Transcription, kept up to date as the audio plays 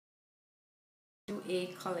do a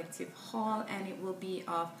collective haul, and it will be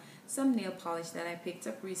of some nail polish that I picked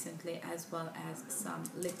up recently, as well as some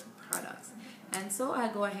lip products. And so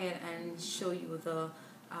I'll go ahead and show you the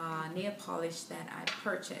nail polish that I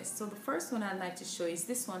purchased. So the first one I'd like to show is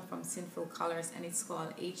this one from Sinful Colors, and it's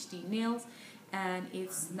called HD Nails, and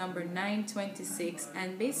it's number 926,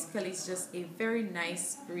 and basically it's just a very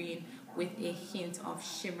nice green with a hint of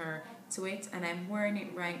shimmer to it, and I'm wearing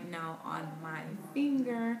it right now on my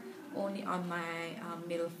finger, only on my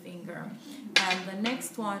middle finger. And the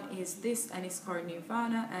next one is this, and it's called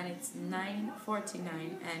Nirvana, and it's $9.49,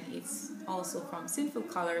 and it's also from Sinful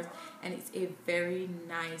Colors, and it's a very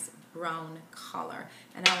nice brown color,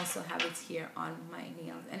 and I also have it here on my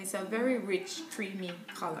nails, and it's a very rich creamy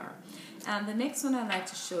color. And the next one I'd like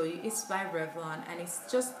to show you is by Revlon, and it's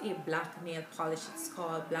just a black nail polish. It's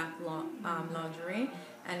called Black Lingerie,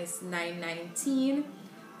 and it's $9.19,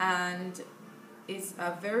 and it's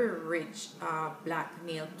a very rich black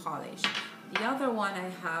nail polish. The other one I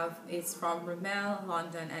have is from Rimmel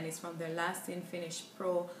London, and it's from their Lasting Finish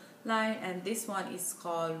Pro line, and this one is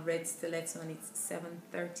called Red Stiletto, and it's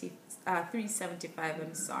 $3.75,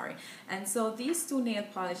 I'm sorry. And so these two nail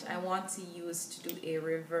polish I want to use to do a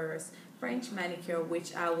reverse French manicure,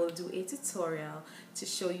 which I will do a tutorial to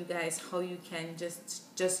show you guys how you can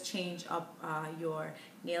just change up your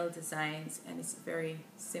nail designs, and it's very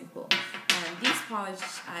simple. And these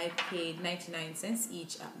polish I paid 99 cents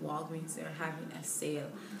each at Walgreens. They're having a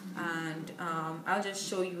sale, and I'll just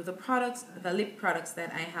show you the products, the lip products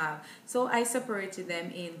that I have. So I separated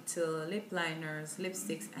them into lip liners,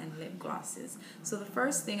 lipsticks, and lip glosses. So the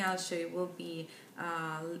first thing I'll show you will be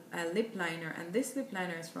a lip liner, and this lip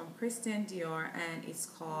liner is from Christian Dior, and it's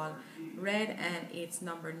called Red, and it's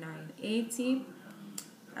number 980.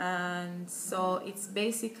 And so it's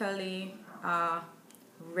basically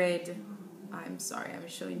red. I'm sorry, I'm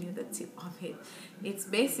showing you the tip of it. It's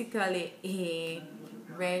basically a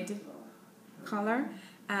red color,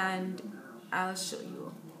 and I'll show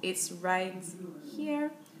you. It's right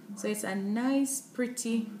here. So it's a nice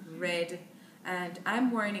pretty red, and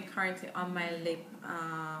I'm wearing it currently on my lip,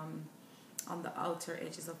 on the outer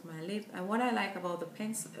edges of my lip. And what I like about the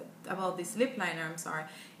pencil, about this lip liner, I'm sorry,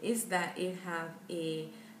 is that it have a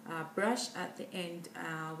brush at the end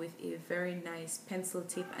with a very nice pencil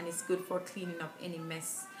tip, and it's good for cleaning up any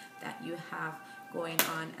mess that you have going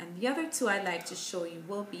on. And the other two I'd like to show you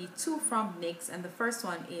will be two from NYX, and the first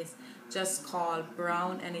one is just called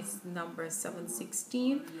Brown, and it's number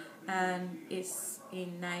 716, and it's a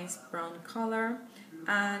nice brown color.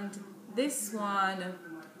 And this one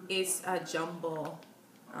is a jumbo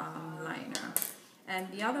liner.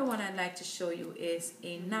 And the other one I'd like to show you is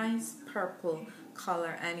a nice purple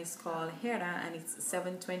color, and it's called Hera, and it's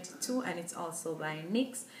 722, and it's also by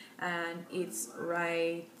NYX, and it's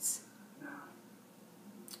right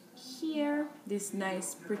here, this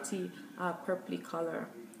nice pretty purpley color.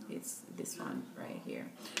 It's this one right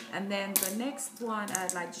here. And then the next one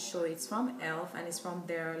I'd like to show you, it's from e.l.f., and it's from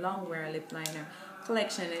their longwear lip liner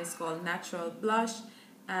collection, and it's called Natural Blush,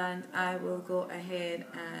 and I will go ahead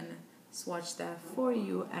and swatch that for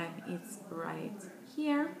you, and it's right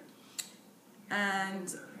here.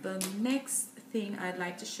 And the next thing I'd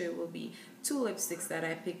like to show you will be two lipsticks that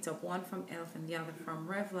I picked up, one from e.l.f. and the other from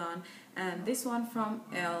Revlon. And this one from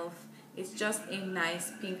e.l.f. is just a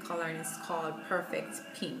nice pink color, and it's called Perfect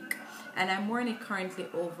Pink. And I'm wearing it currently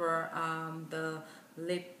over the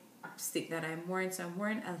lipstick that I'm wearing. So I'm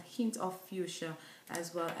wearing a hint of fuchsia,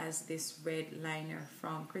 as well as this red liner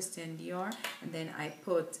from Christian Dior, and then I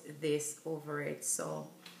put this over it. So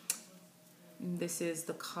this is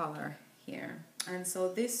the color here. And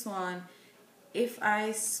so this one, if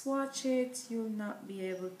I swatch it, you'll not be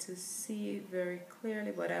able to see it very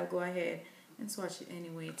clearly, but I'll go ahead and swatch it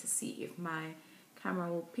anyway to see if my camera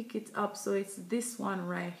will pick it up. So it's this one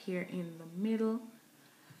right here in the middle.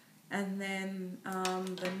 And then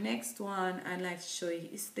the next one I'd like to show you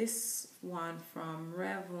is this one from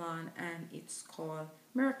Revlon, and it's called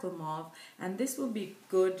Miracle Mauve. And this will be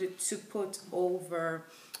good to put over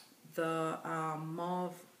the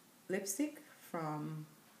mauve lipstick from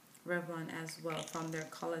Revlon as well, from their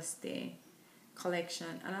Color Stay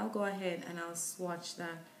collection. And I'll go ahead and I'll swatch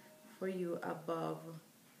that for you above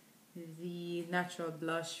the Natural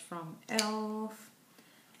Blush from e.l.f.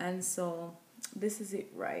 And so this is it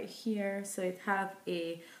right here. So it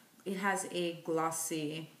has a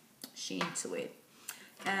glossy sheen to it.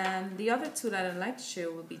 And the other two that I'd like to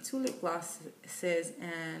show will be two lip glosses,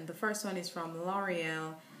 and the first one is from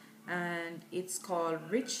L'Oreal, and it's called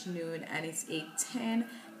Rich Nude, and it's a 10.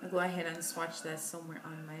 I'll go ahead and swatch that somewhere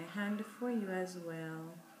on my hand for you as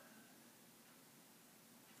well.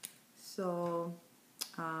 So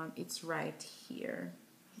it's right here.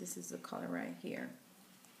 This is the color right here,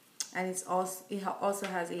 and it also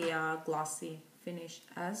has a glossy finish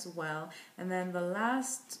as well. And then the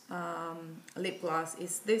last lip gloss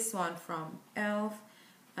is this one from e.l.f.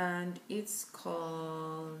 and it's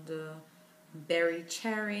called Berry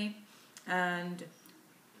Cherry. And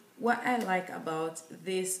what I like about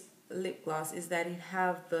this lip gloss is that it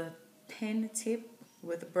have the pen tip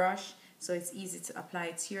with a brush, so it's easy to apply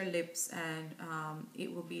it to your lips, and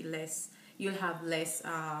it will be less, you'll have less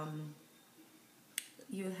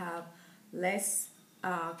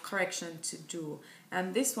correction to do.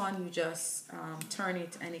 And this one, you just turn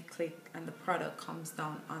it and it click and the product comes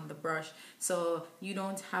down on the brush, so you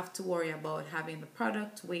don't have to worry about having the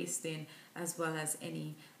product wasting as well as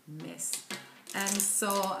any mess. And so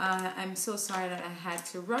I'm so sorry that I had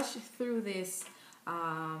to rush through this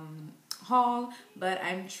haul, but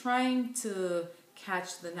I'm trying to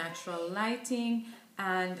catch the natural lighting,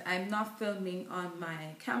 and I'm not filming on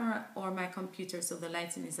my camera or my computer, so the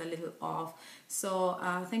lighting is a little off. So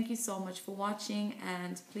thank you so much for watching,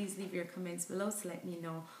 and please leave your comments below to let me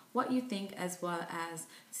know what you think, as well as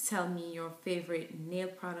to tell me your favorite nail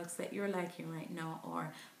products that you're liking right now,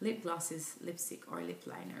 or lip glosses, lipstick, or lip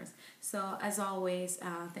liners. So as always,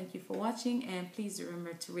 thank you for watching, and please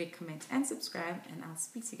remember to rate, comment, and subscribe, and I'll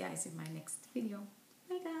speak to you guys in my next video.